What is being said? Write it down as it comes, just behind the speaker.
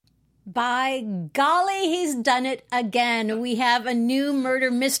By golly, he's done it again. We have a new murder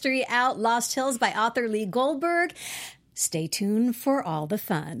mystery out, Lost Hills by author Lee Goldberg. Stay tuned for all the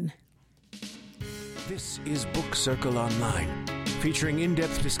fun. This is Book Circle Online, featuring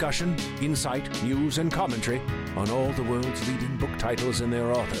in-depth discussion, insight, news, and commentary on all the world's leading book titles and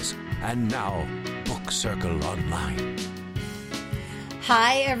their authors. And now, Book Circle Online.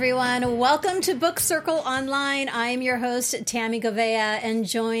 Hi, everyone. Welcome to Book Circle Online. I'm your host, Tammy Govea, and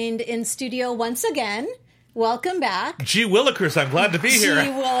joined in studio once again. Welcome back. Gee Willikers, I'm glad to be here.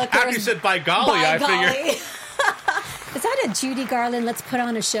 Gee Willikers. After you said by golly, I figured. Is that a Judy Garland, let's put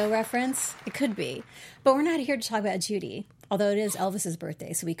on a show reference? It could be. But we're not here to talk about Judy, although it is Elvis's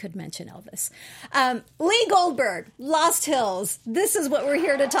birthday, so we could mention Elvis. Lee Goldberg, Lost Hills. This is what we're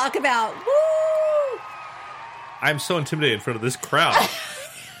here to talk about. Woo! I'm so intimidated in front of this crowd.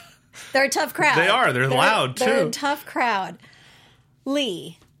 They're a tough crowd. They are. They're loud, too. They're a tough crowd.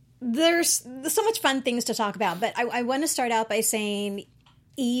 Lee, there's so much fun things to talk about, but I want to start out by saying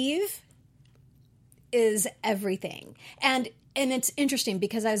Eve is everything. And it's interesting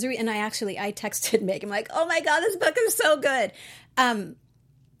because I was reading, and I texted Meg. I'm like, oh my God, this book is so good.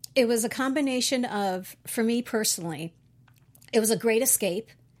 It was a combination of, for me personally, it was a great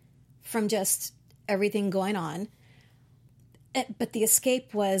escape from just everything going on. But the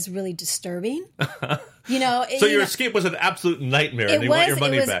escape was really disturbing. So your escape was an absolute nightmare, and you want your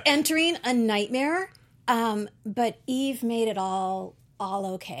money back. It was entering a nightmare, but Eve made it all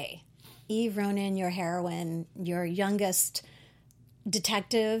okay. Eve Ronan, your heroine, your youngest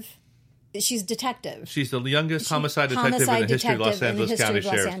detective. She's detective. She's the youngest homicide detective in the history of Los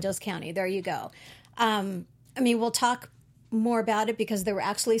Angeles County. There you go. We'll talk more about it because there were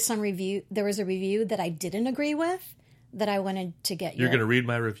actually there was a review that I didn't agree with that I wanted to get. You're going to read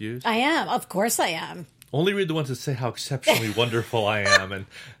my reviews? I am. Of course I am. Only read the ones that say how exceptionally wonderful I am and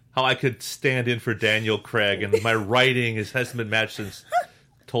how I could stand in for Daniel Craig and my writing hasn't been matched since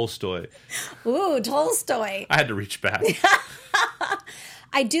Tolstoy. Ooh, Tolstoy. I had to reach back.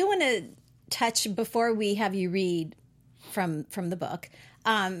 I do want to touch before we have you read from the book.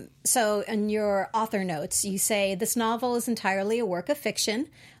 So in your author notes, you say this novel is entirely a work of fiction,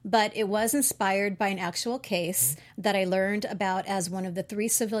 but it was inspired by an actual case that I learned about as one of the 3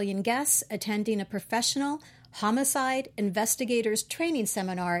 civilian guests attending a professional homicide investigators training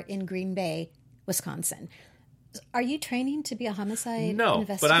seminar in Green Bay, Wisconsin. Are you training to be a homicide investigator?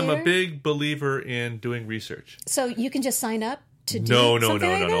 No, but I'm a big believer in doing research. So you can just sign up to do No.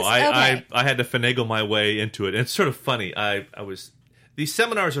 Okay. I had to finagle my way into it. And it's sort of funny. These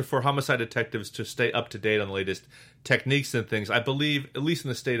seminars are for homicide detectives to stay up to date on the latest techniques and things. I believe, at least in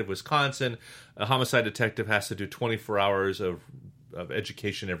the state of Wisconsin, a homicide detective has to do 24 hours of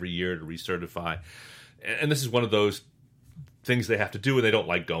education every year to recertify. And this is one of those things they have to do and they don't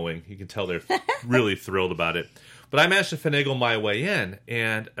like going. You can tell they're really thrilled about it. But I managed to finagle my way in,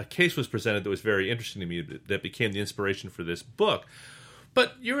 and a case was presented that was very interesting to me that became the inspiration for this book.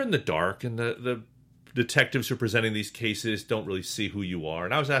 But you're in the dark, and the detectives who are presenting these cases don't really see who you are.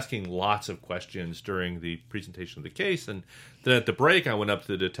 And I was asking lots of questions during the presentation of the case, and then at the break, I went up to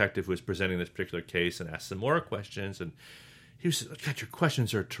the detective who was presenting this particular case and asked some more questions, and he said, God, your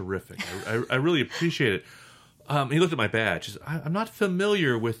questions are terrific. I really appreciate it. He looked at my badge. He said, I'm not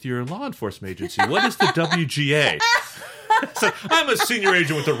familiar with your law enforcement agency. What is the WGA? So, I'm a senior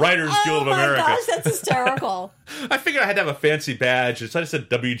agent with the Writers Guild of America. Oh my gosh, that's hysterical. I figured I had to have a fancy badge, so I just said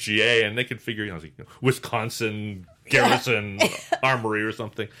WGA, and they could figure, Wisconsin Garrison Armory or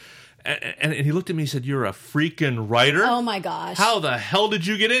something. And he looked at me and said, you're a freaking writer? Oh my gosh. How the hell did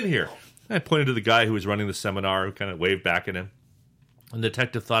you get in here? And I pointed to the guy who was running the seminar, who kind of waved back at him. And the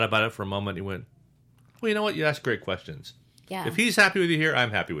detective thought about it for a moment. He went, well, you know what? You ask great questions. Yeah. If he's happy with you here,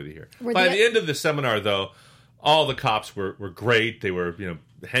 I'm happy with you here. By the end of the seminar, though, all the cops were great. They were,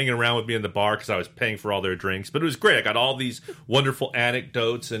 hanging around with me in the bar because I was paying for all their drinks. But it was great. I got all these wonderful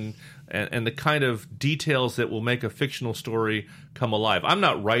anecdotes and the kind of details that will make a fictional story come alive. I'm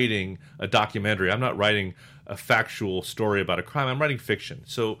not writing a documentary. I'm not writing a factual story about a crime. I'm writing fiction.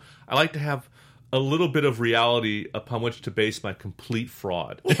 So I like to have a little bit of reality upon which to base my complete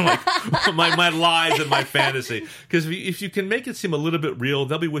fraud, my lies and my fantasy. Because if you can make it seem a little bit real,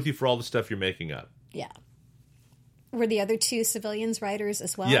 they'll be with you for all the stuff you're making up. Yeah. Were the other 2 civilians writers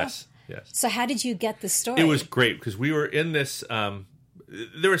as well? Yes. So how did you get the story? It was great because we were in this. There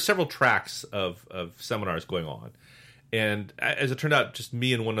were several tracks of seminars going on, and as it turned out, just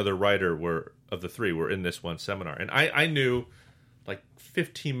me and one other writer of the 3 were in this one seminar, and I knew, like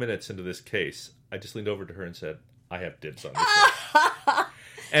 15 minutes into this case, I just leaned over to her and said, I have dibs on this one.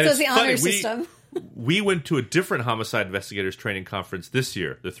 And So it's it's the honor funny, system. we went to a different homicide investigators training conference this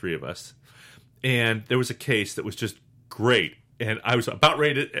year, the three of us, and there was a case that was just great. And I was about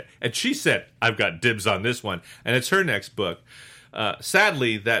ready to, and she said, "I've got dibs on this one," and it's her next book.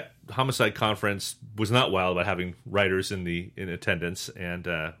 Sadly, that homicide conference was not wild about having writers in attendance, and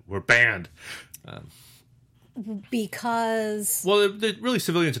were banned. Because Really,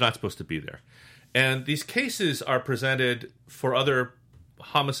 civilians are not supposed to be there. And these cases are presented for other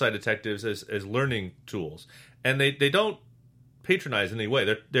homicide detectives as learning tools. And they don't patronize in any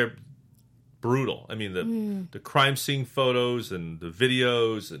way. They're brutal. I mean, the crime scene photos and the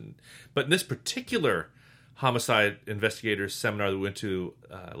videos. But in this particular homicide investigators seminar that we went to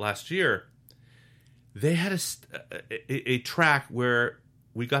last year, they had a track where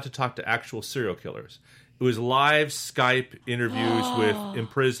we got to talk to actual serial killers. It was live Skype interviews with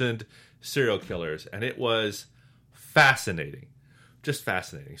imprisoned serial killers, and it was fascinating. Just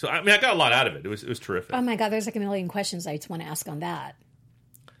fascinating. So, I mean, I got a lot out of it. It was terrific. oh my God, there's like a million questions I just want to ask on that.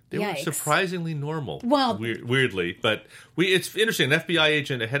 They were Yikes. surprisingly normal. Well- weirdly, but it's interesting. An FBI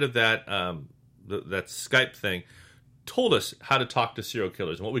agent ahead of that that Skype thing told us how to talk to serial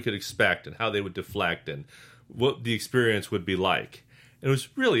killers and what we could expect and how they would deflect and what the experience would be like. And it was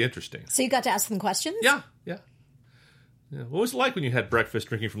really interesting. So you got to ask them questions? Yeah. What was it like when you had breakfast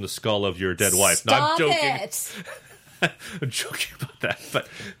drinking from the skull of your dead wife? Stop Not joking. it. I'm joking about that, but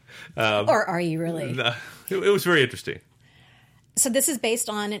Or are you really? it was very interesting. So this is based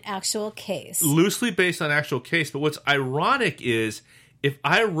on an actual case. Loosely based on actual case, but what's ironic is if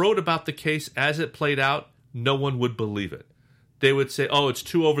I wrote about the case as it played out, no one would believe it. They would say, "Oh, it's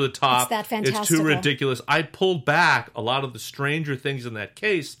too over the top. It's that It's fantastical. too ridiculous." I pulled back a lot of the stranger things in that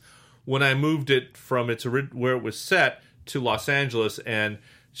case when I moved it from where it was set to Los Angeles and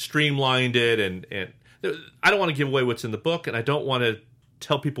streamlined it. And I don't want to give away what's in the book, and I don't want to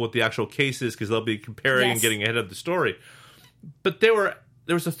tell people what the actual case is because they'll be comparing and Yes. getting ahead of the story. But there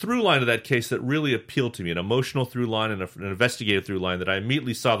was a through line of that case that really appealed to me, an emotional through line and an investigative through line that I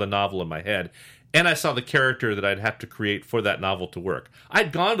immediately saw the novel in my head. And I saw the character that I'd have to create for that novel to work.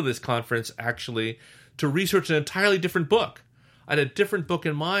 I'd gone to this conference, actually, to research an entirely different book. I had a different book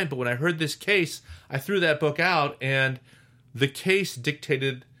in mind, but when I heard this case, I threw that book out, and the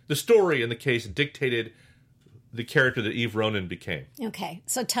story in the case dictated the character that Eve Ronan became. Okay,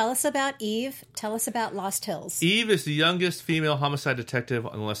 so tell us about Eve. Tell us about Lost Hills. Eve is the youngest female homicide detective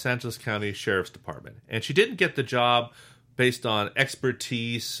on the Los Angeles County Sheriff's Department. And she didn't get the job based on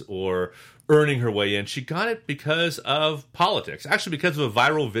expertise or earning her way in. She got it because of politics, actually because of a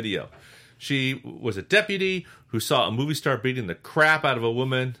viral video. She was a deputy who saw a movie star beating the crap out of a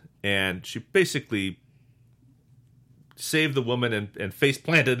woman, and she basically saved the woman and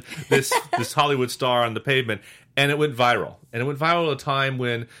face-planted this Hollywood star on the pavement, and it went viral. And it went viral at a time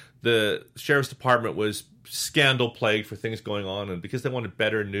when the Sheriff's Department was scandal-plagued for things going on, and because they wanted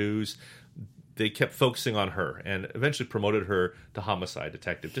better news, they kept focusing on her and eventually promoted her to homicide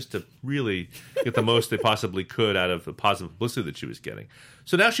detective just to really get the most they possibly could out of the positive publicity that she was getting.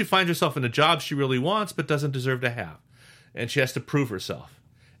 So now she finds herself in a job she really wants but doesn't deserve to have. And she has to prove herself.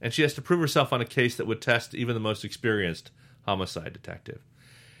 And she has to prove herself on a case that would test even the most experienced homicide detective.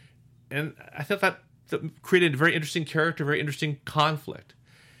 And I thought that created a very interesting character, very interesting conflict.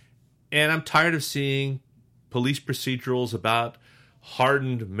 And I'm tired of seeing police procedurals about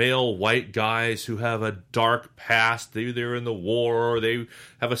hardened male white guys who have a dark past. They're in the war, or they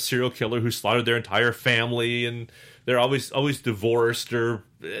have a serial killer who slaughtered their entire family, and they're always divorced. I'm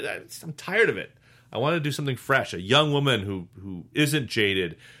tired of it. I want to do something fresh. A young woman who isn't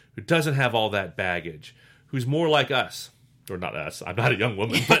jaded, who doesn't have all that baggage, who's more like us. Or not us. I'm not a young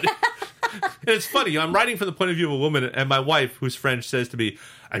woman, but and it's funny. I'm writing from the point of view of a woman, and my wife, who's French, says to me,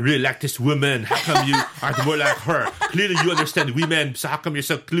 "I really like this woman. How come you aren't more like her? Clearly you understand women, so how come you're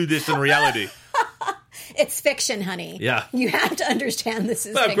so clueless in reality?" It's fiction, honey. Yeah. You have to understand this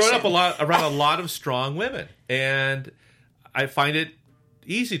is But I've fiction. grown up around a lot of strong women, and I find it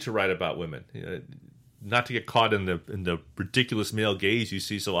easy to write about women. Not to get caught in the ridiculous male gaze you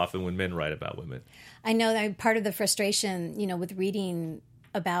see so often when men write about women. I know that part of the frustration, with reading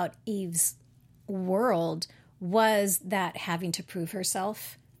about Eve's world was that having to prove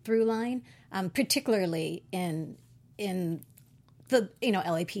herself through line, particularly in the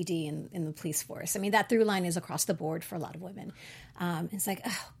LAPD and in the police force. I mean, that through line is across the board for a lot of women. It's like,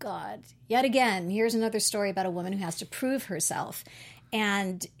 oh God, yet again, here's another story about a woman who has to prove herself,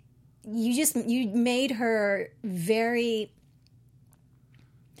 and you made her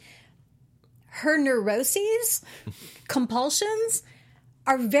her neuroses, compulsions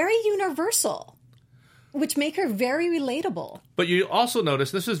are very universal, which make her very relatable. But you also notice,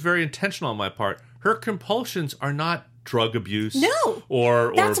 this is very intentional on my part, her compulsions are not drug abuse, No.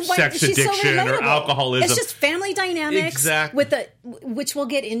 or sex she's so addiction, or relatable. alcoholism. It's just family dynamics, Exactly. which we'll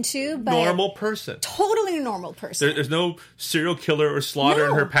get into. But Normal person. totally a normal person. There's no serial killer or slaughter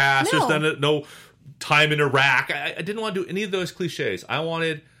in her past. No. There's no time in Iraq. I didn't want to do any of those cliches. I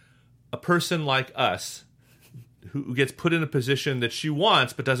wanted a person like us who gets put in a position that she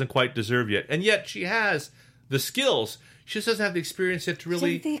wants but doesn't quite deserve yet. And yet she has the skills. She just doesn't have the experience yet to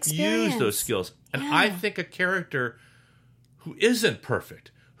really use those skills. And I think a character who isn't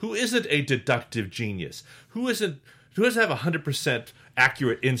perfect, who isn't a deductive genius, who doesn't have 100%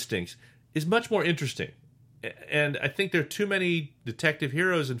 accurate instincts, is much more interesting. And I think there are too many detective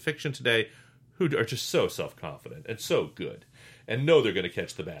heroes in fiction today who are just so self-confident and so good and know they're going to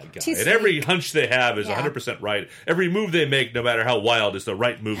catch the bad guy. And every hunch they have is 100% right. Every move they make, no matter how wild, is the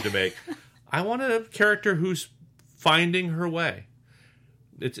right move to make. I want a character who's finding her way.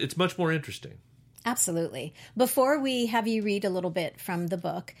 It's much more interesting. Absolutely. Before we have you read a little bit from the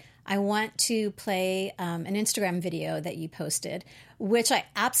book, I want to play an Instagram video that you posted, which I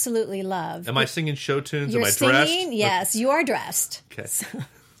absolutely love. Am I singing show tunes? You're Am I dressed? singing? Yes, you are dressed. Okay. So,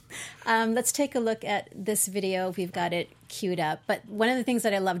 let's take a look at this video. We've got it queued up. But one of the things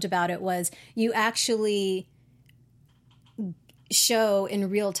that I loved about it was you actually show in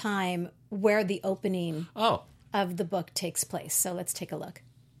real time where the opening of the book takes place. So let's take a look.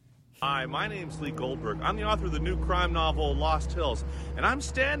 Hi, my name's Lee Goldberg. I'm the author of the new crime novel Lost Hills, and I'm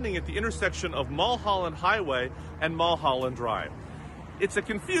standing at the intersection of Mulholland Highway and Mulholland Drive. It's a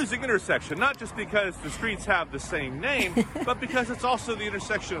confusing intersection, not just because the streets have the same name, but because it's also the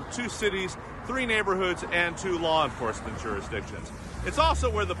intersection of 2 cities, 3 neighborhoods, and 2 law enforcement jurisdictions. It's also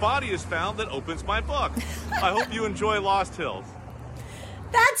where the body is found that opens my book. I hope you enjoy Lost Hills.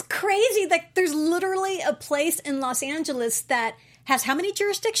 That's crazy. Like, there's literally a place in Los Angeles that has how many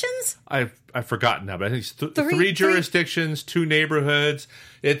jurisdictions? I've forgotten now, but I think it's three jurisdictions, 2 neighborhoods.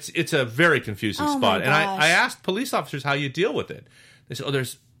 It's a very confusing spot. And I asked police officers how you deal with it. They said,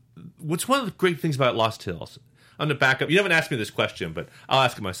 what's one of the great things about Lost Hills? I'm going to back up. You haven't asked me this question, but I'll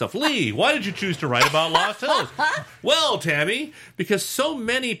ask it myself. Lee, why did you choose to write about Lost Hills? Well, Tammy, because so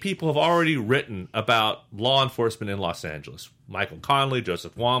many people have already written about law enforcement in Los Angeles. Michael Connelly,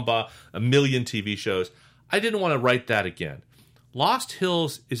 Joseph Wamba, a million TV shows. I didn't want to write that again. Lost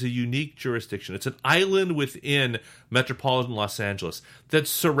Hills is a unique jurisdiction. It's an island within metropolitan Los Angeles that's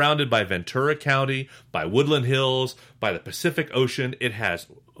surrounded by Ventura County, by Woodland Hills, by the Pacific Ocean. It has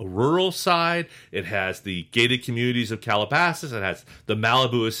a rural side. It has the gated communities of Calabasas. It has the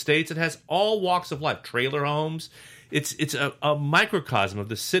Malibu Estates. It has all walks of life, trailer homes. It's a microcosm of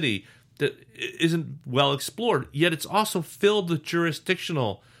the city that isn't well explored, yet it's also filled with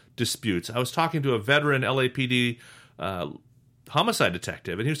jurisdictional disputes. I was talking to a veteran LAPD homicide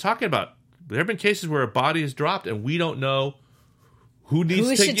detective, and he was talking about there have been cases where a body is dropped and we don't know who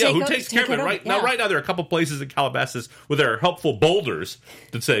takes care of it. Right now, there are a couple places in Calabasas where there are helpful boulders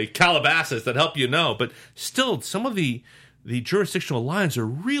that say Calabasas that help you know, but still some of the jurisdictional lines are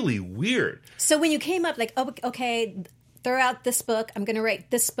really weird. So when you came up like, oh, okay, throw out this book, I'm going to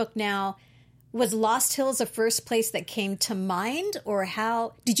write this book now. Was Lost Hills the first place that came to mind, or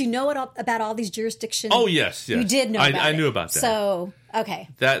how did you know about all these jurisdictions? Oh, yes. You did know about it. I knew about that. So, okay.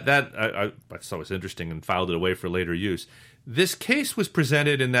 I thought it was interesting and filed it away for later use. This case was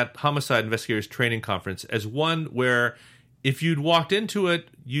presented in that homicide investigators training conference as one where if you'd walked into it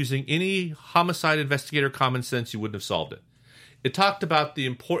using any homicide investigator common sense, you wouldn't have solved it. It talked about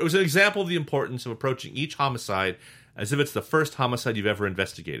it was an example of the importance of approaching each homicide as if it's the first homicide you've ever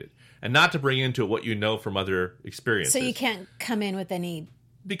investigated, and not to bring into it what you know from other experiences. So you can't come in with any...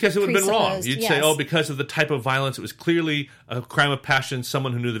 Because it would have been wrong. You'd say, because of the type of violence, it was clearly a crime of passion,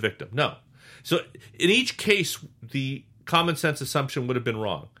 someone who knew the victim. No. So in each case, the common sense assumption would have been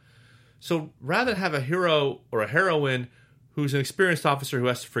wrong. So rather than have a hero or a heroine who's an experienced officer who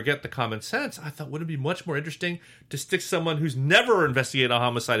has to forget the common sense, I thought, wouldn't it be much more interesting to stick someone who's never investigated a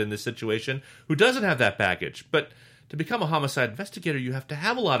homicide in this situation, who doesn't have that baggage? But to become a homicide investigator, you have to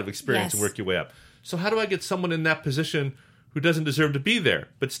have a lot of experience and work your way up. So how do I get someone in that position who doesn't deserve to be there,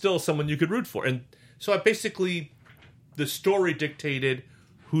 but still someone you could root for? And so the story dictated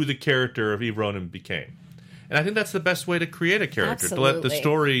who the character of Eve Ronan became. And I think that's the best way to create a character, to let the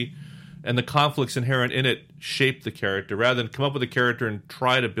story and the conflicts inherent in it shape the character, rather than come up with a character and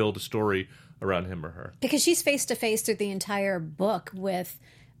try to build a story around him or her. Because she's face-to-face through the entire book with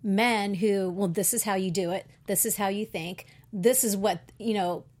men who, well, this is how you do it. This is how you think. This is what,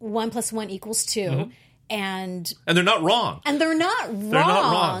 1 + 1 = 2. Mm-hmm. And they're not wrong. They're not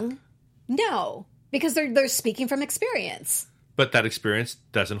wrong. No, because they're speaking from experience. But that experience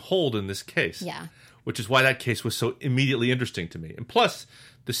doesn't hold in this case. Yeah. Which is why that case was so immediately interesting to me. And plus,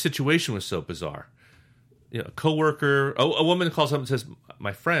 the situation was so bizarre. A coworker, a woman calls up and says,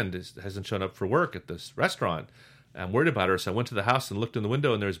 my friend hasn't shown up for work at this restaurant. I'm worried about her, so I went to the house and looked in the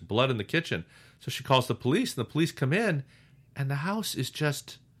window, and there's blood in the kitchen. So she calls the police, and the police come in, and the house is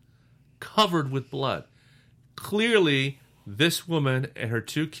just covered with blood. Clearly, this woman and her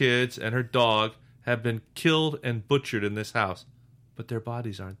 2 kids and her dog have been killed and butchered in this house, but their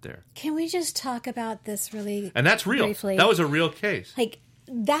bodies aren't there. Can we just talk about this really And that's real. briefly? That was a real case. Like,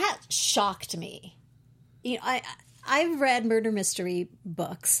 that shocked me. I've read murder mystery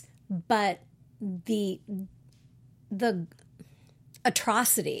books, but the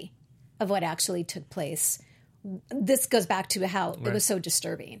atrocity of what actually took place, this goes back to how it was so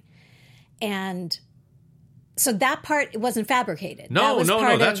disturbing. And so that part, it wasn't fabricated. No,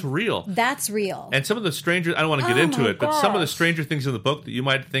 that's real. That's real. And some of the stranger, I don't want to get into it, but some of the stranger things in the book that you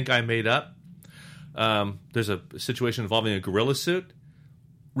might think I made up, there's a situation involving a gorilla suit.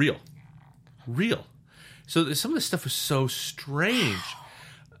 Real. So some of this stuff was so strange.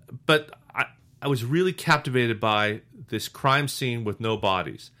 But I was really captivated by this crime scene with no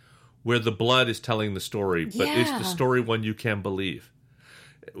bodies, where the blood is telling the story, but it's the story one you can believe.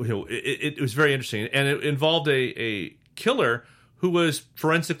 It was very interesting. And it involved a killer who was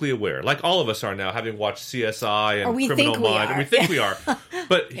forensically aware, like all of us are now, having watched CSI and Criminal Minds. We think we are.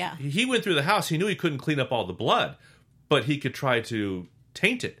 But he went through the house. He knew he couldn't clean up all the blood, but he could try to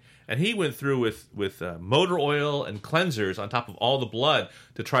taint it. And he went through with motor oil and cleansers on top of all the blood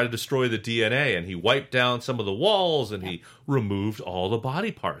to try to destroy the DNA. And he wiped down some of the walls, and he removed all the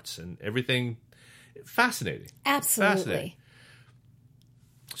body parts and everything. Fascinating. Absolutely. Fascinating.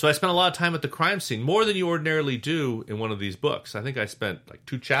 So I spent a lot of time at the crime scene, more than you ordinarily do in one of these books. I think I spent like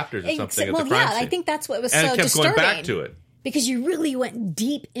 2 chapters or something at the crime scene. I think that's what was and so it kept disturbing. going back to it. Because you really went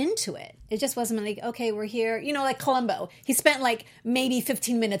deep into it. It just wasn't like, okay, we're here. Like Columbo. He spent like maybe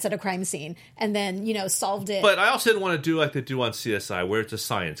 15 minutes at a crime scene and then, solved it. But I also didn't want to do like they do on CSI, where it's a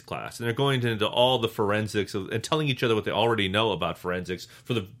science class. And they're going into all the forensics and telling each other what they already know about forensics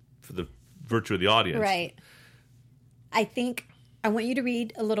for the virtue of the audience. Right. I think I want you to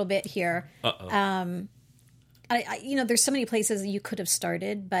read a little bit here. There's so many places you could have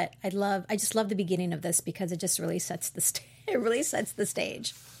started, but I just love the beginning of this because it just really sets the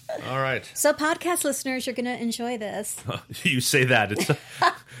stage. All right. So, podcast listeners, you're going to enjoy this. You say that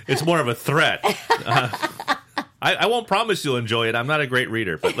it's more of a threat. I won't promise you'll enjoy it. I'm not a great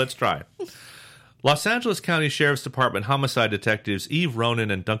reader, but let's try. Los Angeles County Sheriff's Department homicide detectives Eve Ronan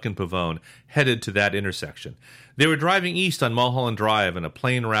and Duncan Pavone headed to that intersection. They were driving east on Mulholland Drive in a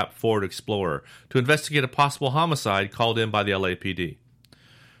plain-wrapped Ford Explorer to investigate a possible homicide called in by the LAPD.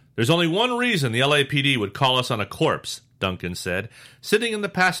 There's only one reason the LAPD would call us on a corpse, Duncan said, sitting in the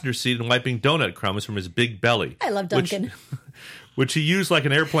passenger seat and wiping donut crumbs from his big belly. I love Duncan. Which he used like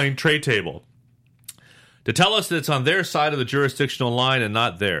an airplane tray table. To tell us that it's on their side of the jurisdictional line and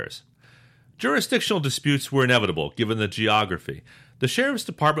not theirs. Jurisdictional disputes were inevitable, given the geography. The Sheriff's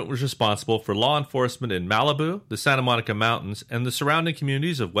Department was responsible for law enforcement in Malibu, the Santa Monica Mountains, and the surrounding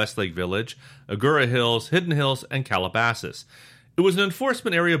communities of Westlake Village, Agoura Hills, Hidden Hills, and Calabasas. It was an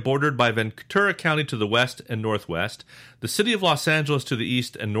enforcement area bordered by Ventura County to the west and northwest, the city of Los Angeles to the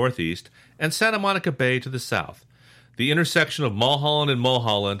east and northeast, and Santa Monica Bay to the south. The intersection of Mulholland and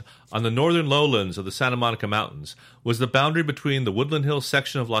Mulholland on the northern lowlands of the Santa Monica Mountains was the boundary between the Woodland Hills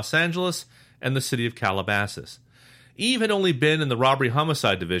section of Los Angeles and the city of Calabasas. Eve had only been in the robbery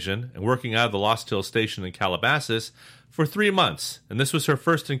homicide division and working out of the Lost Hills station in Calabasas for 3 months, and this was her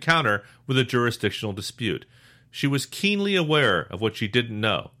first encounter with a jurisdictional dispute. She was keenly aware of what she didn't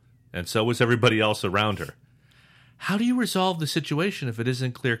know, and so was everybody else around her. How do you resolve the situation if it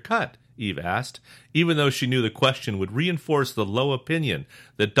isn't clear-cut? Eve asked, even though she knew the question would reinforce the low opinion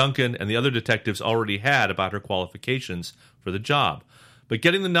that Duncan and the other detectives already had about her qualifications for the job. But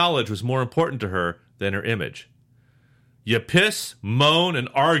getting the knowledge was more important to her than her image. You piss, moan, and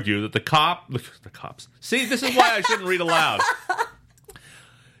argue that the cops. See, this is why I shouldn't read aloud.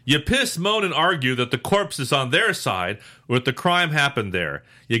 You piss, moan, and argue that the corpse is on their side or that the crime happened there.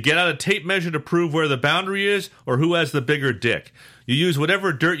 You get out a tape measure to prove where the boundary is or who has the bigger dick. You use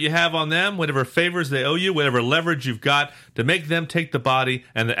whatever dirt you have on them, whatever favors they owe you, whatever leverage you've got to make them take the body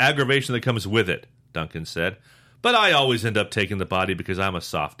and the aggravation that comes with it, Duncan said. But I always end up taking the body because I'm a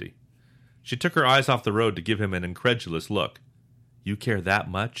softie. She took her eyes off the road to give him an incredulous look. You care that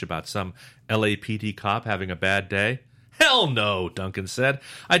much about some LAPD cop having a bad day? Hell no, Duncan said.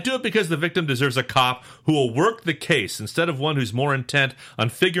 I do it because the victim deserves a cop who will work the case instead of one who's more intent on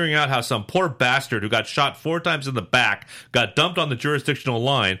figuring out how some poor bastard who got shot 4 times in the back, got dumped on the jurisdictional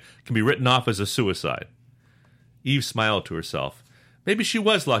line, can be written off as a suicide. Eve smiled to herself. Maybe she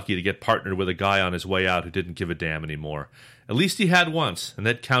was lucky to get partnered with a guy on his way out who didn't give a damn anymore. At least he had once, and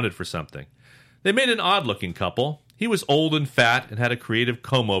that counted for something. They made an odd-looking couple. He was old and fat and had a creative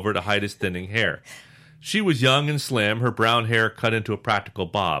comb-over to hide his thinning hair. She was young and slim, her brown hair cut into a practical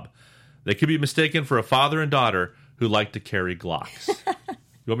bob. They could be mistaken for a father and daughter who liked to carry Glocks. You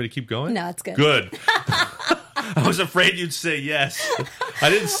want me to keep going? No, it's good. Good. I was afraid you'd say yes. I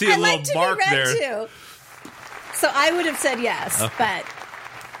didn't see a little mark there. Too. So I would have said yes, but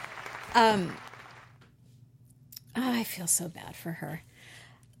I feel so bad for her.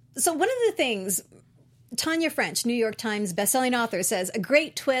 So one of the things, Tanya French, New York Times bestselling author, says, a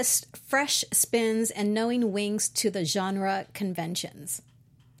great twist, fresh spins, and knowing wings to the genre conventions.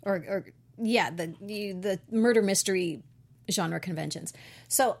 The murder mystery genre conventions.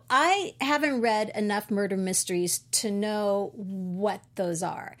 So I haven't read enough murder mysteries to know what those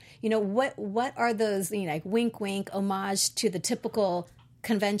are. You know, what are those, like wink, wink, homage to the typical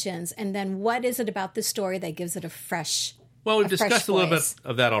conventions, and then what is it about this story that gives it a fresh Well, we've discussed a little bit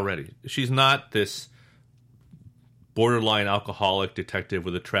of that already. She's not this borderline alcoholic detective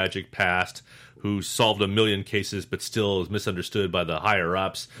with a tragic past who solved a million cases but still is misunderstood by the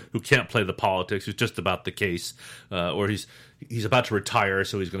higher-ups, who can't play the politics, who's just about the case, or he's about to retire,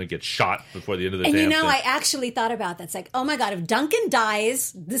 so he's going to get shot before the end of the damn thing. I actually thought about that. It's like, oh my God, if Duncan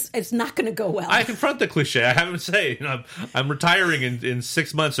dies, it's not going to go well. I confront the cliche. I have him say, I'm retiring in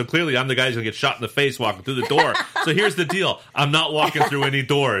 6 months, so clearly I'm the guy who's going to get shot in the face walking through the door. So here's the deal. I'm not walking through any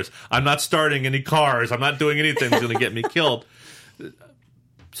doors. I'm not starting any cars. I'm not doing anything that's going to get me killed.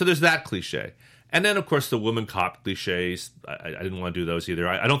 So there's that cliche. And then, of course, the woman cop cliches. I didn't want to do those either.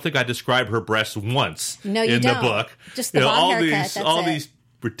 I don't think I describe her breasts once in the book. Just the bob haircut, all these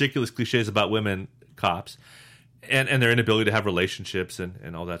ridiculous cliches about women cops and their inability to have relationships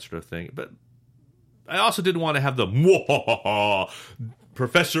and all that sort of thing. But I also didn't want to have the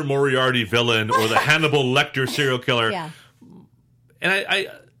Professor Moriarty villain or the Hannibal Lecter serial killer. Yeah. And I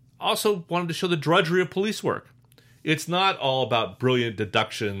also wanted to show the drudgery of police work. It's not all about brilliant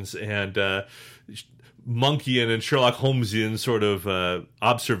deductions and Monkeyan and Sherlock Holmesian sort of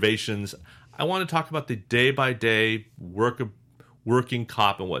observations. I want to talk about the day-by-day working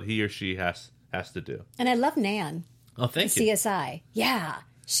cop and what he or she has to do. And I love Nan. Oh, thank you. CSI. Yeah,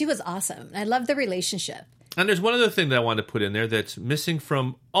 she was awesome. I love the relationship. And there's one other thing that I wanted to put in there that's missing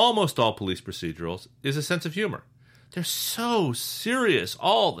from almost all police procedurals is a sense of humor. They're so serious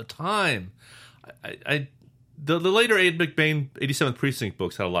all the time. The later Ed McBain 87th Precinct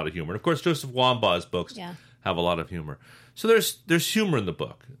books had a lot of humor. And of course, Joseph Wambaugh's books have a lot of humor. So there's humor in the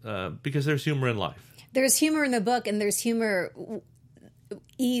book because there's humor in life. There's humor in the book, and there's humor.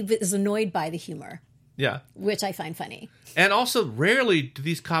 Eve is annoyed by the humor. Yeah. Which I find funny. And also, rarely do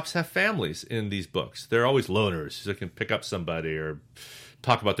these cops have families in these books. They're always loners, so they can pick up somebody or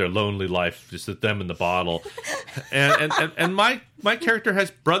talk about their lonely life, just with them in the bottle. and my character has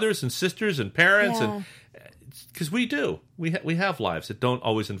brothers and sisters and parents, and because we have lives that don't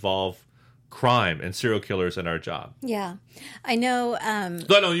always involve crime and serial killers in our job. Yeah, I know.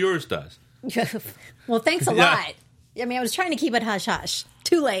 But I know yours does. Well, thanks a lot. I mean, I was trying to keep it hush hush.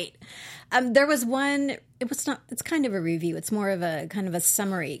 Too late. There was one. It was not. It's kind of a review. It's more of a kind of a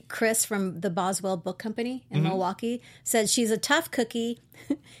summary. Chris from the Boswell Book Company in Milwaukee said she's a tough cookie.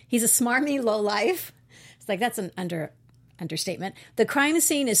 He's a smarmy lowlife. It's like that's an understatement. The crime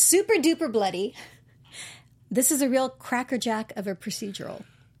scene is super duper bloody. This is a real crackerjack of a procedural.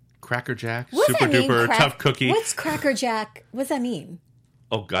 Crackerjack, super duper tough cookie. What's crackerjack? What does that mean?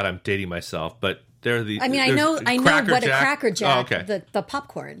 Oh God, I'm dating myself, but they're the. I mean, I know what a crackerjack. Oh, okay. The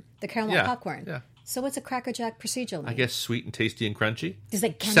popcorn, the caramel popcorn. Yeah. So what's a crackerjack procedural mean? I guess sweet and tasty and crunchy. Is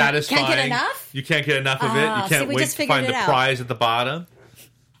it satisfying? Can't get enough? You can't get enough of it. You can't wait to find the prize at the bottom.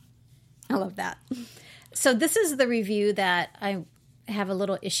 I love that. So this is the review that I have a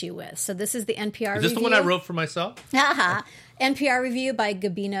little issue with. So this is the NPR review. Is this the one I wrote for myself? NPR review by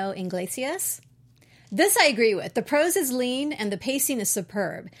Gabino Iglesias. This I agree with. The prose is lean and the pacing is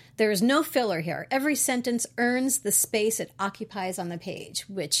superb. There is no filler here. Every sentence earns the space it occupies on the page,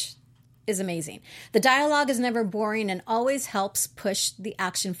 which is amazing. The dialogue is never boring and always helps push the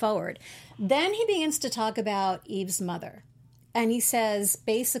action forward. Then he begins to talk about Eve's mother. And he says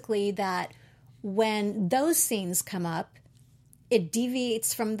basically that when those scenes come up, it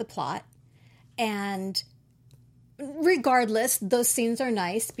deviates from the plot. And regardless, those scenes are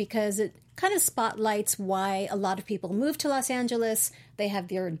nice because kind of spotlights why a lot of people move to Los Angeles. They have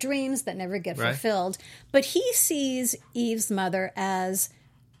their dreams that never get fulfilled. But he sees Eve's mother as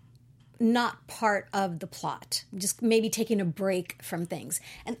not part of the plot, just maybe taking a break from things.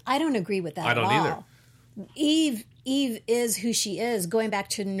 And I don't agree with that at all. I don't either. Eve is who she is, going back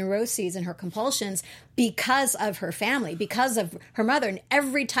to neuroses and her compulsions because of her family, because of her mother. And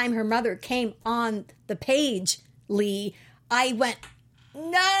every time her mother came on the page, Lee, I went,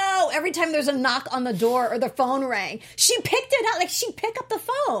 no. Every time there's a knock on the door or the phone rang, she picked it up. Like, she'd pick up the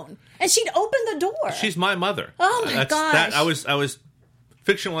phone and she'd open the door. She's my mother. Oh my gosh. I was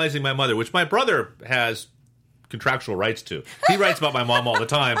fictionalizing my mother, which my brother has contractual rights to. He writes about my mom all the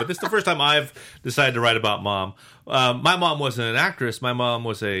time, but this is the first time I've decided to write about mom. My mom wasn't an actress. My mom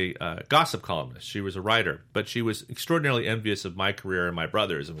was a gossip columnist. She was a writer, but she was extraordinarily envious of my career and my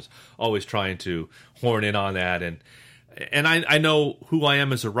brother's and was always trying to horn in on that. And I know who I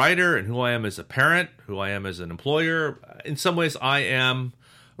am as a writer and who I am as a parent, who I am as an employer. In some ways, I am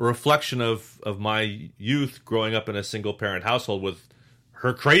a reflection of my youth growing up in a single-parent household with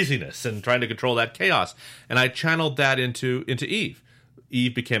her craziness and trying to control that chaos. And I channeled that into Eve.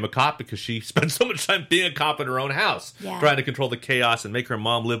 Eve became a cop because she spent so much time being a cop in her own house, trying to control the chaos and make her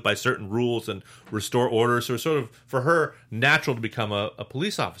mom live by certain rules and restore order. So it's sort of, for her, natural to become a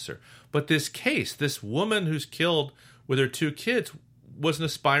police officer. But this case, this woman who's killed with her 2 kids, was an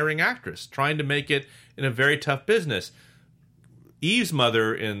aspiring actress, trying to make it in a very tough business. Eve's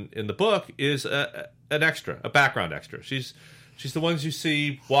mother in the book is an extra, a background extra. She's the ones you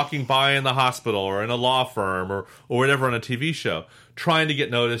see walking by in the hospital or in a law firm or whatever on a TV show, trying to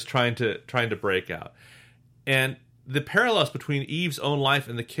get noticed, trying to break out. And the parallels between Eve's own life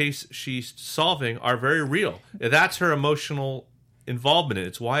and the case she's solving are very real. That's her emotional involvement in it.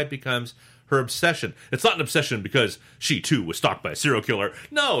 It's why it becomes her obsession. It's not an obsession because she too was stalked by a serial killer.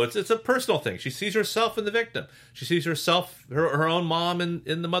 No, it's a personal thing. She sees herself in the victim. She sees herself, her own mom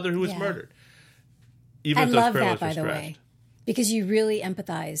in the mother who was murdered. Even I if those love parallels that, by were the scratched. way, because you really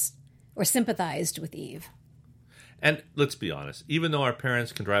empathized or sympathized with Eve. And let's be honest, even though our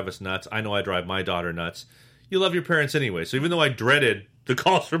parents can drive us nuts, I know I drive my daughter nuts, you love your parents anyway. So even though I dreaded the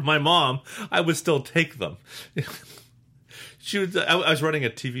calls from my mom, I would still take them. I was running a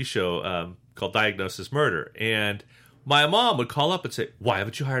TV show called Diagnosis Murder, and my mom would call up and say, "Why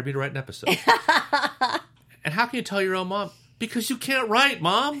haven't you hired me to write an episode?" And how can you tell your own mom? Because you can't write,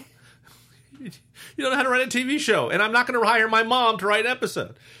 Mom. You don't know how to write a TV show, and I'm not going to hire my mom to write an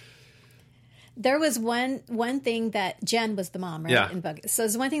episode. There was one thing that Jen was the mom, right? Yeah. In book. So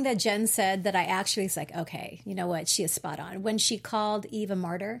there's one thing that Jen said that I actually was like, okay, you know what? She is spot on. When she called Eve a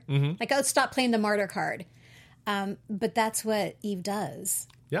martyr, like, oh, stop playing the martyr card. But that's what Eve does.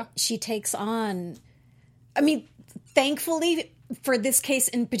 Yeah. She takes on, I mean, thankfully, for this case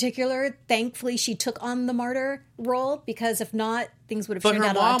in particular, thankfully she took on the martyr role, because if not, things would have turned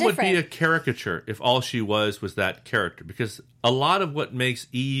out a lot different. But her mom would be a caricature if all she was that character, because a lot of what makes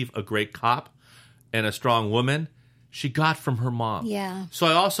Eve a great cop and a strong woman, she got from her mom. Yeah. So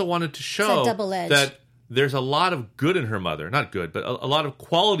I also wanted to show double-edged. that there's a lot of good in her mother, not good, but a lot of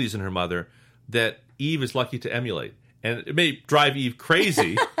qualities in her mother that Eve is lucky to emulate. And it may drive Eve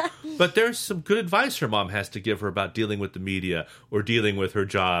crazy, but there's some good advice her mom has to give her about dealing with the media or dealing with her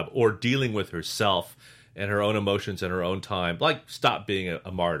job or dealing with herself and her own emotions and her own time. Like, stop being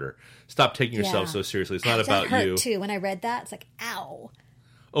a martyr. Stop taking yourself so seriously. It's not That about hurt you. too. When I read that, it's like, ow.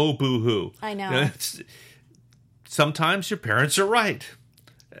 Oh, boo-hoo. I know. You know, sometimes your parents are right.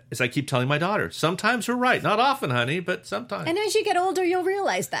 As I keep telling my daughter, sometimes we're right. Not often, honey, but sometimes. And as you get older, you'll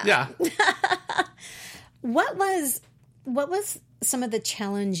realize that. Yeah. What was some of the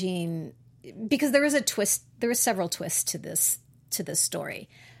challenging, because there were several twists to this story.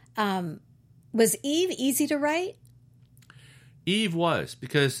 Was Eve easy to write? Eve was,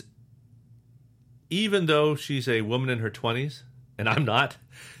 because even though she's a woman in her 20s, and I'm not,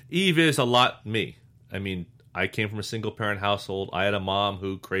 Eve is a lot me. I mean, I came from a single-parent household. I had a mom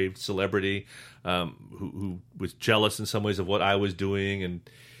who craved celebrity, who was jealous in some ways of what I was doing. And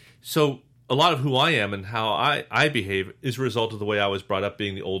so a lot of who I am and how I behave is a result of the way I was brought up,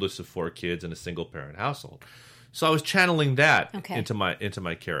 being the oldest of 4 kids in a single-parent household. So I was channeling that into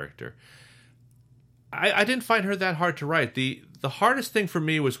my character. I didn't find her that hard to write. The hardest thing for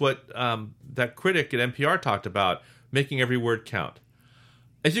me was what that critic at NPR talked about, making every word count.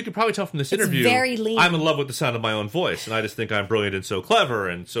 As you could probably tell from this interview, very lean. I'm in love with the sound of my own voice, and I just think I'm brilliant and so clever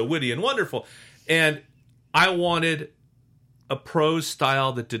and so witty and wonderful. And I wanted a prose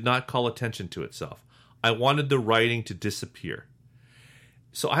style that did not call attention to itself. I wanted the writing to disappear.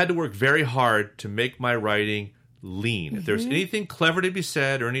 So I had to work very hard to make my writing lean. If there's anything clever to be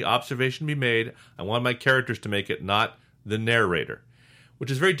said or any observation to be made, I want my characters to make it, not the narrator,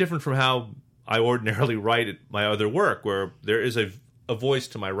 which is very different from how I ordinarily write my other work, where there is a voice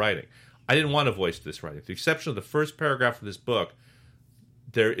to my writing. I didn't want a voice to this writing. With the exception of the first paragraph of this book,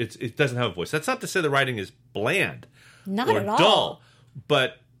 it doesn't have a voice. That's not to say the writing is bland Not or at all. dull,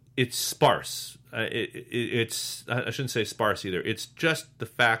 but it's sparse. It's I shouldn't say sparse either. It's just the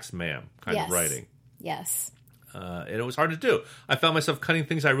facts, ma'am, kind of writing. Yes. And it was hard to do. I found myself cutting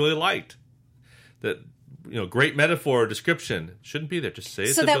things I really liked. That, great metaphor or description shouldn't be there. Just say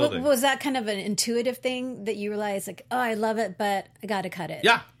it's So a that building. was that kind of an intuitive thing that you realized, like, oh, I love it, but I got to cut it.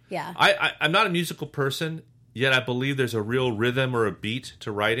 Yeah. Yeah. I'm not a musical person, yet I believe there's a real rhythm or a beat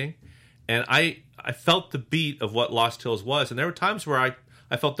to writing. And I felt the beat of what Lost Hills was. And there were times where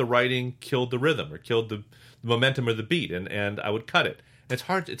I felt the writing killed the rhythm or killed the momentum or the beat. And I would cut it. It's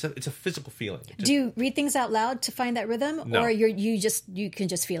hard. It's a physical feeling. Do you read things out loud to find that rhythm, No. or you can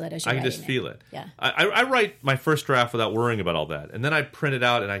just feel it as you're I can writing just feel it. Yeah. I write my first draft without worrying about all that, and then I print it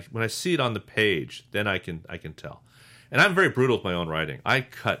out, and when I see it on the page, then I can tell. And I'm very brutal with my own writing. I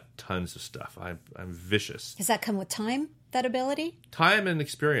cut tons of stuff. I'm vicious. Does that come with time? That ability? Time and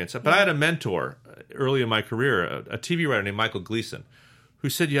experience. But I had a mentor early in my career, a TV writer named Michael Gleason, who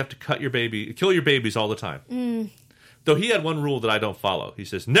said you have to kill your babies all the time. Though he had one rule that I don't follow. He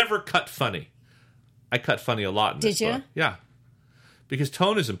says, never cut funny. I cut funny a lot in this Did you? book. Yeah. Because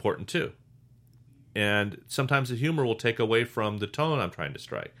tone is important too. And sometimes the humor will take away from the tone I'm trying to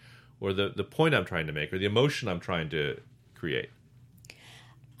strike, or the point I'm trying to make, or the emotion I'm trying to create.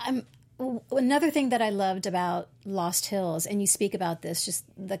 Another thing that I loved about Lost Hills, and you speak about this, just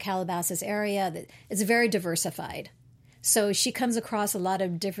the Calabasas area, that it's very diversified. So she comes across a lot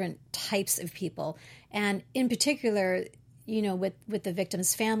of different types of people. And in particular, with the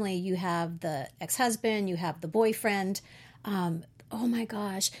victim's family, you have the ex-husband, you have the boyfriend. Oh my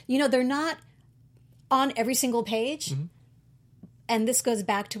gosh. They're not on every single page. Mm-hmm. And this goes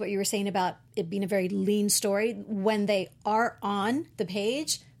back to what you were saying about it being a very lean story. When they are on the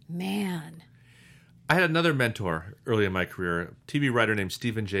page, man. I had another mentor early in my career, a TV writer named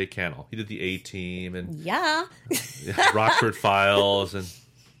Stephen J. Cannell. He did the A-Team and Rockford Files, and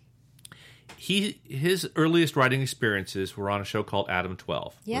his earliest writing experiences were on a show called Adam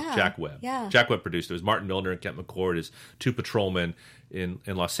 12 with Jack Webb. Yeah. Jack Webb produced it. It was Martin Milner and Kent McCord as two patrolmen in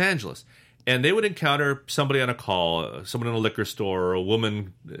Los Angeles. And they would encounter somebody on a call, someone in a liquor store, or a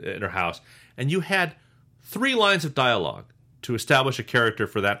woman in her house, and you had 3 lines of dialogue to establish a character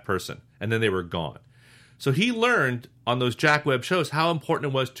for that person, and then they were gone. So he learned on those Jack Webb shows how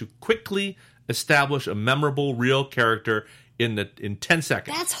important it was to quickly establish a memorable, real character in 10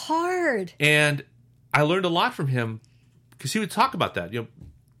 seconds. That's hard. And I learned a lot from him because he would talk about that.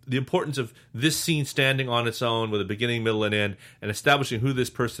 The importance of this scene standing on its own with a beginning, middle, and end, and establishing who this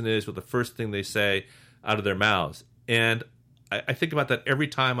person is with the first thing they say out of their mouths. And I think about that every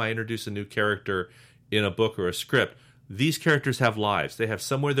time I introduce a new character in a book or a script. These characters have lives. They have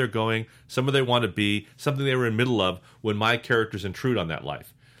somewhere they're going, somewhere they want to be, something they were in the middle of when my characters intrude on that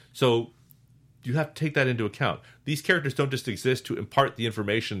life. So you have to take that into account. These characters don't just exist to impart the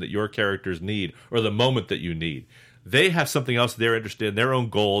information that your characters need or the moment that you need. They have something else they're interested in, their own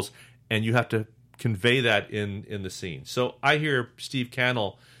goals, and you have to convey that in the scene. So I hear Steve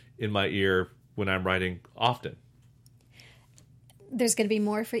Cannell in my ear when I'm writing often. There's going to be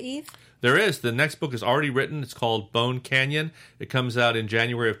more for Eve? There is. The next book is already written. It's called Bone Canyon. It comes out in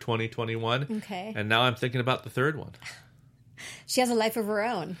January of 2021. Okay. And now I'm thinking about the third one. She has a life of her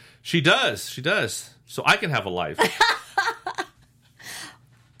own. She does. She does. So I can have a life.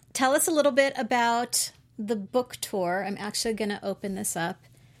 Tell us a little bit about the book tour. I'm actually going to open this up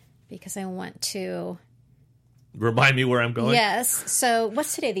because I want to... Remind me where I'm going? Yes. So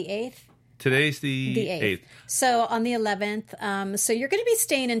what's today, the 8th? Today's the 8th. So on the 11th, so you're going to be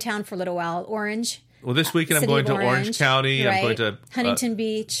staying in town for a little while. Orange. Well, this weekend I'm City going of to Orange County. Right. I'm going to Huntington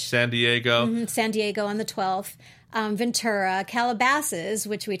Beach. San Diego. San Diego on the 12th. Ventura. Calabasas,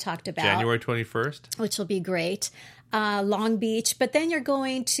 which we talked about. January 21st. Which will be great. Long Beach. But then you're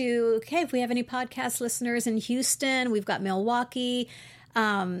going to, if we have any podcast listeners in Houston, we've got Milwaukee,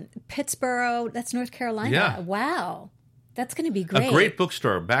 Pittsburgh. That's North Carolina. Yeah. Wow. That's going to be great. A great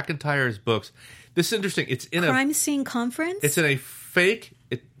bookstore, McIntyre's Books. This is interesting. It's in Crime Scene Conference? It's in a fake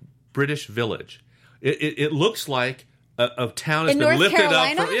British village. It looks like a town has in been North lifted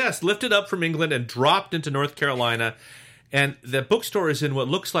Carolina? lifted up from England and dropped into North Carolina. And the bookstore is in what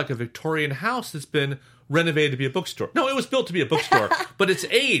looks like a Victorian house that's been renovated to be a bookstore. No, it was built to be a bookstore, but it's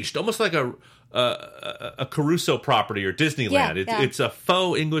aged, almost like a Caruso property or Disneyland. Yeah. It's a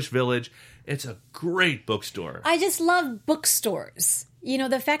faux English village. It's a great bookstore. I just love bookstores. You know,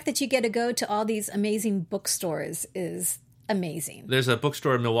 the fact that you get to go to all these amazing bookstores is amazing. There's a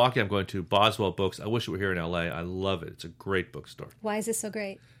bookstore in Milwaukee I'm going to, Boswell Books. I wish it were here in L.A. I love it. It's a great bookstore. Why is this so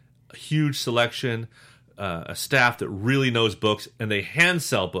great? A huge selection, a staff that really knows books, and they hand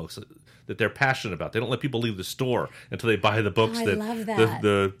sell books that they're passionate about. They don't let people leave the store until they buy the books I that, love that.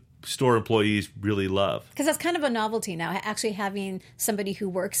 the store employees really love. Because that's kind of a novelty now, actually having somebody who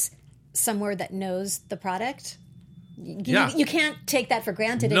works somewhere that knows the product. You can't take that for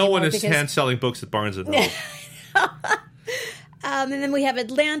granted anymore. No one is hand-selling books at Barnes & Noble. And then we have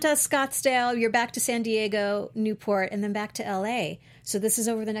Atlanta, Scottsdale, you're back to San Diego, Newport, and then back to L.A. So this is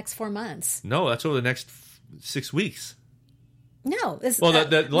over the next 4 months. No, that's over the next 6 weeks. No.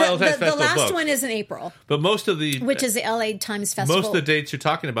 The last books. One is in April. But most of the... Which is the LA Times Festival. Most of the dates you're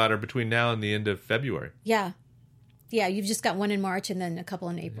talking about are between now and the end of February. Yeah. Yeah, you've just got one in March and then a couple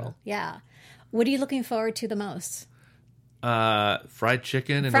in April. Yeah. What are you looking forward to the most? Fried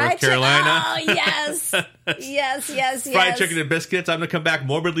chicken in North Carolina. Oh, yes. yes. Fried chicken and biscuits. I'm going to come back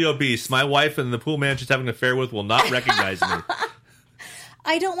morbidly obese. My wife and the pool man she's having an affair with will not recognize me.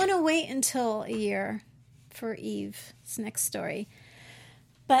 I don't want to wait until a year for Eve's next story.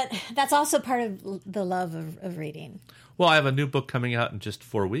 But that's also part of the love of reading. Well, I have a new book coming out in just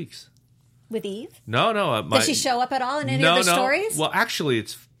 4 weeks. With Eve? No. Does she show up at all in any of the stories? Well, actually,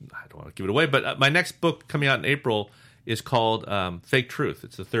 I don't want to give it away, but my next book coming out in April is called Fake Truth.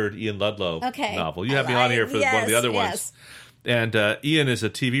 It's the third Ian Ludlow novel. You have me on here for one of the other ones. And Ian is a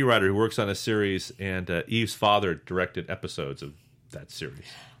TV writer who works on a series, and Eve's father directed episodes of that series.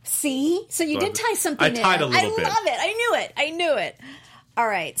 See? So you did tie something in. I tied a little bit. I love it. I knew it. All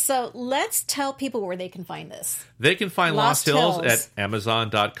right. So let's tell people where they can find this. They can find Lost Hills at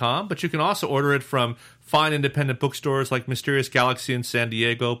Amazon.com, but you can also order it from fine independent bookstores like Mysterious Galaxy in San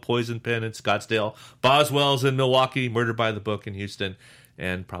Diego, Poison Pen in Scottsdale, Boswell's in Milwaukee, Murder by the Book in Houston,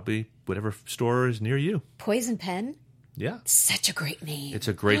 and probably whatever store is near you. Poison Pen? Yeah. Such a great name. It's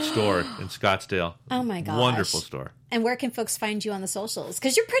a great store in Scottsdale. Oh, my gosh. Wonderful store. And where can folks find you on the socials?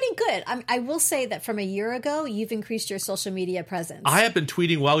 Because you're pretty good. I will say that from a year ago, you've increased your social media presence. I have been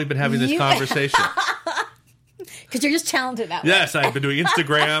tweeting while we've been having this conversation. Because you're just talented that way. Yes, I've been doing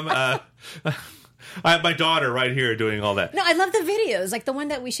Instagram. I have my daughter right here doing all that. No, I love the videos. Like the one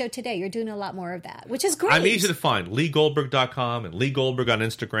that we showed today. You're doing a lot more of that, which is great. I'm easy to find. LeeGoldberg.com and Lee Goldberg on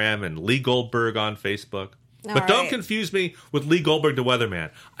Instagram and Lee Goldberg on Facebook. But don't confuse me with Lee Goldberg, the weatherman.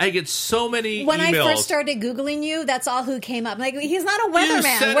 I get so many emails. When I first started Googling you, that's all who came up. I'm like, he's not a weatherman. You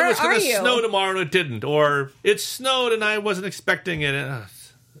said Where it was are going to you? snow tomorrow and it didn't. Or it snowed and I wasn't expecting it.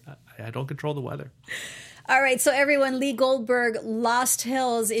 I don't control the weather. All right, so everyone, Lee Goldberg, Lost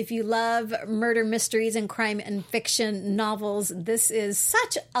Hills. If you love murder mysteries and crime and fiction novels, this is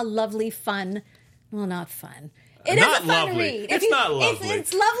such a lovely, fun. Well, not fun. It is a fun read. It's not lovely.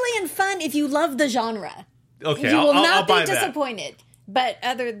 It's lovely and fun if you love the genre. Okay, you will not I'll be disappointed. But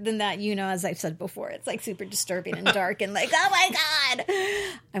other than that, as I've said before, it's like super disturbing and dark and like, oh my God.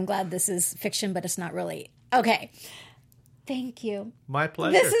 I'm glad this is fiction, but it's not really. Okay. Thank you. My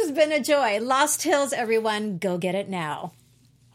pleasure. This has been a joy. Lost Hills, everyone. Go get it now.